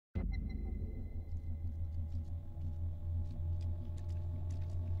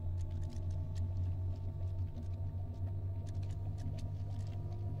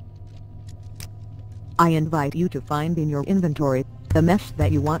I invite you to find in your inventory the mesh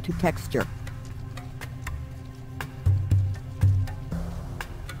that you want to texture.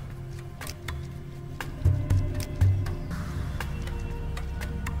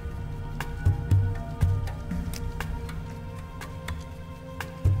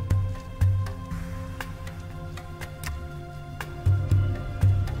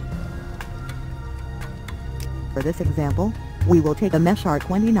 For this example, we will take a Mesh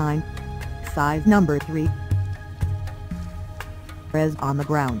R29, size number 3. Press on the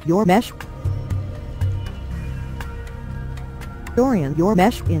ground your mesh. Orient your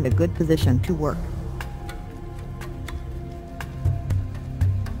mesh in a good position to work.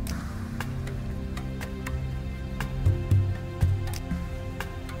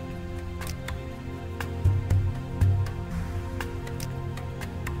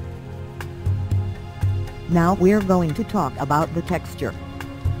 Now we're going to talk about the texture.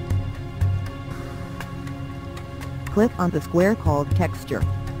 Click on the square called Texture.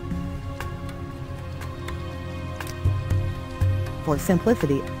 For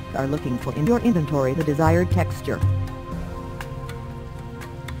simplicity, are looking for in your inventory the desired texture.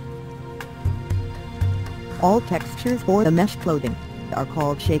 All textures for the mesh clothing are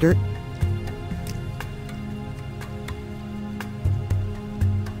called shader.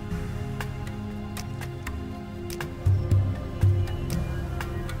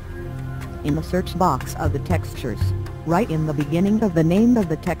 In the search box of the textures, write in the beginning of the name of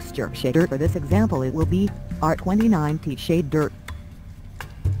the texture shader. For this example it will be R29T shader.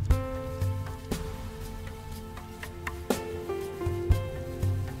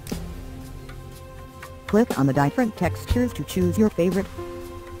 Click on the different textures to choose your favorite.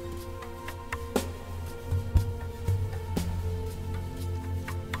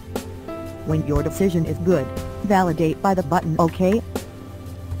 When your decision is good, validate by the button OK.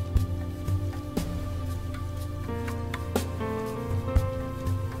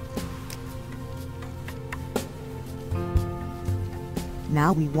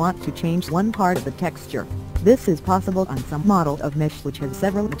 Now we want to change one part of the texture. This is possible on some models of mesh which has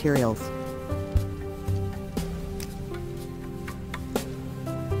several materials.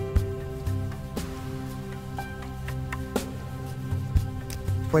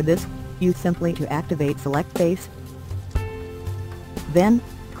 For this, you simply to activate select face. Then,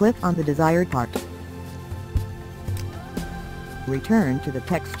 click on the desired part. Return to the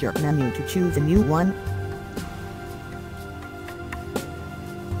texture menu to choose a new one.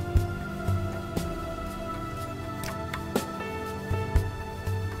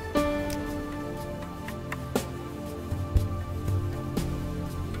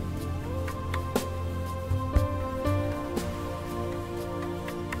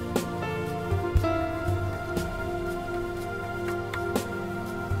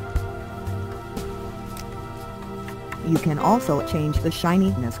 You can also change the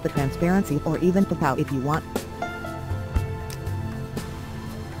shininess, the transparency, or even the pow if you want.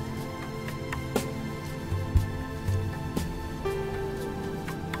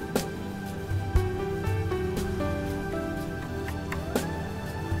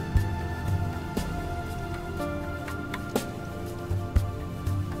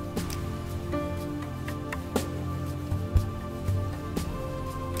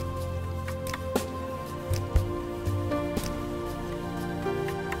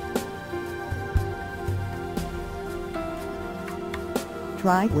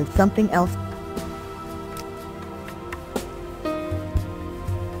 Try with something else.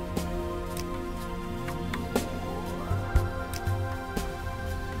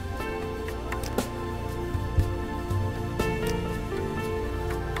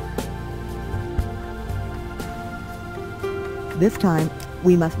 This time,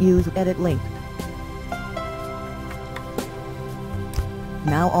 we must use edit link.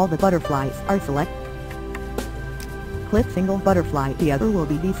 Now all the butterflies are selected. Click single butterfly, the other will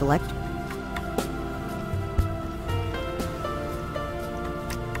be deselect.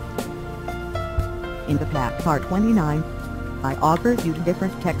 In the pack part 29, I offer you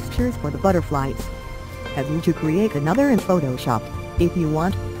different textures for the butterflies. Have you to create another in Photoshop, if you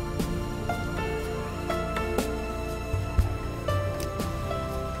want.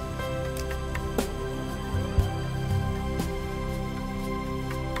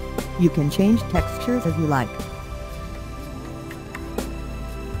 You can change textures as you like.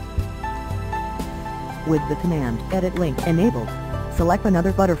 With the command Edit Link enabled, select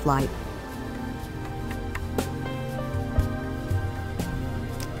another butterfly.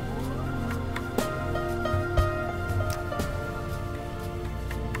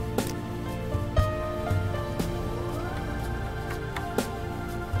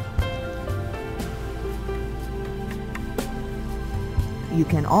 You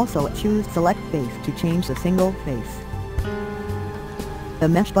can also choose Select Face to change the single face. The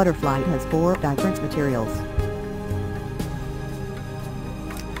Mesh Butterfly has 4 different materials.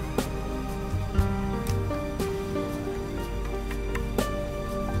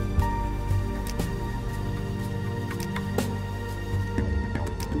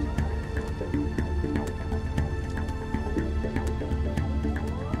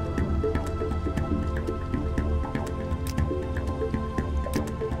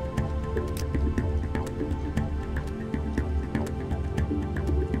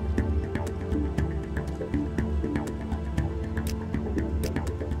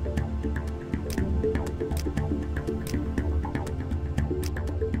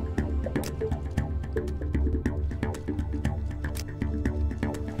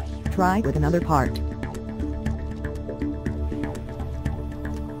 Try with another part.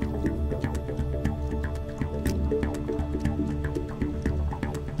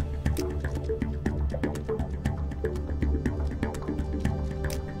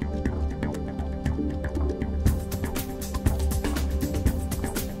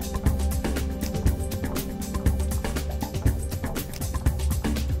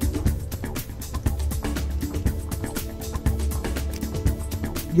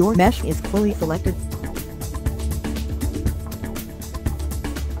 Your mesh is fully selected.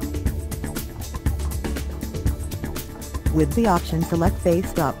 With the option Select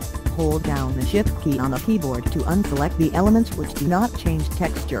Face Up, hold down the Shift key on the keyboard to unselect the elements which do not change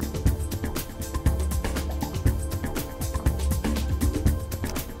texture.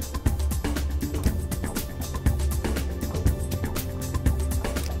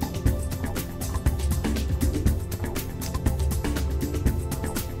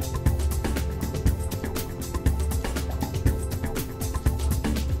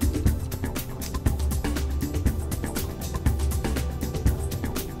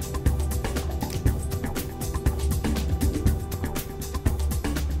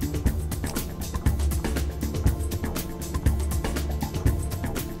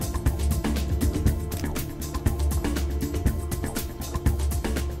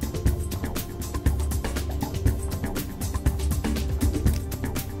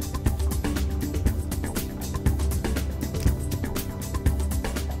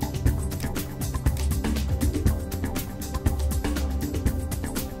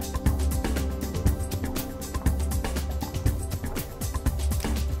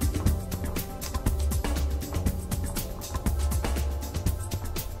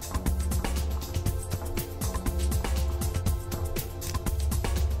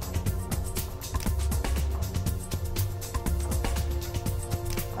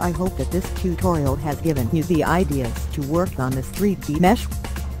 I hope that this tutorial has given you the ideas to work on this 3D mesh.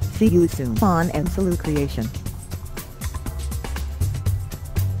 See you soon on Absolute Creation.